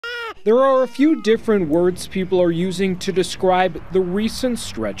There are a few different words people are using to describe the recent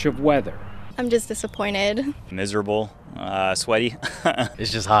stretch of weather. I'm just disappointed. Miserable, sweaty.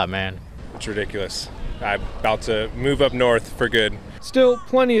 It's just hot, man. It's ridiculous. I'm about to move up north for good. Still,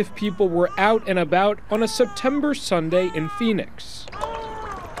 plenty of people were out and about on a September Sunday in Phoenix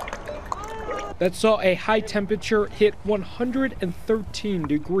that saw a high temperature hit 113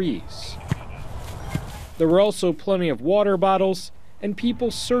 degrees. There were also plenty of water bottles and people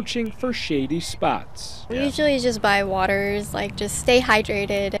searching for shady spots. We usually just buy waters, just stay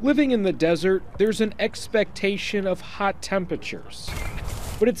hydrated. Living in the desert, there's an expectation of hot temperatures.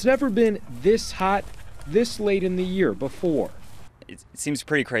 But it's never been this hot this late in the year before. It seems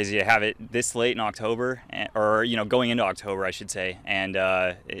pretty crazy to have it this late in October, or going into October, I should say, and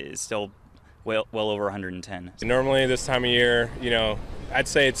it's still well over 110. Normally this time of year, I'd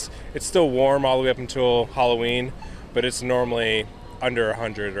say it's still warm all the way up until Halloween, but it's normally under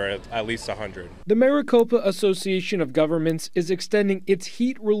 100 or at least 100. The Maricopa Association of Governments is extending its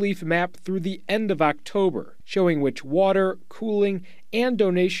heat relief map through the end of October, showing which water, cooling, and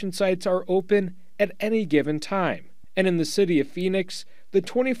donation sites are open at any given time. And in the city of Phoenix, the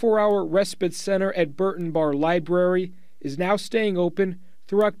 24-hour respite center at Burton Bar Library is now staying open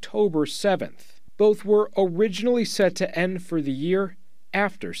through October 7th. Both were originally set to end for the year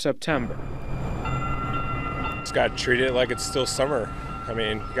after September. Just got to treat it like it's still summer. I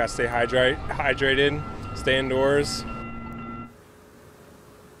mean, you got to stay hydrated, stay indoors.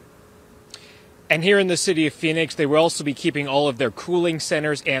 And here in the city of Phoenix, they will also be keeping all of their cooling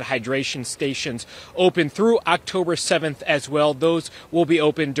centers and hydration stations open through October 7th as well. Those will be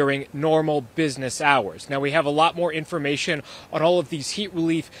open during normal business hours. Now, we have a lot more information on all of these heat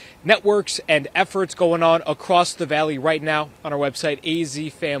relief networks and efforts going on across the valley right now on our website,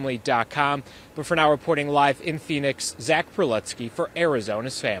 azfamily.com. But for now, reporting live in Phoenix, Zach Perlutsky for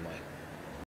Arizona's Family.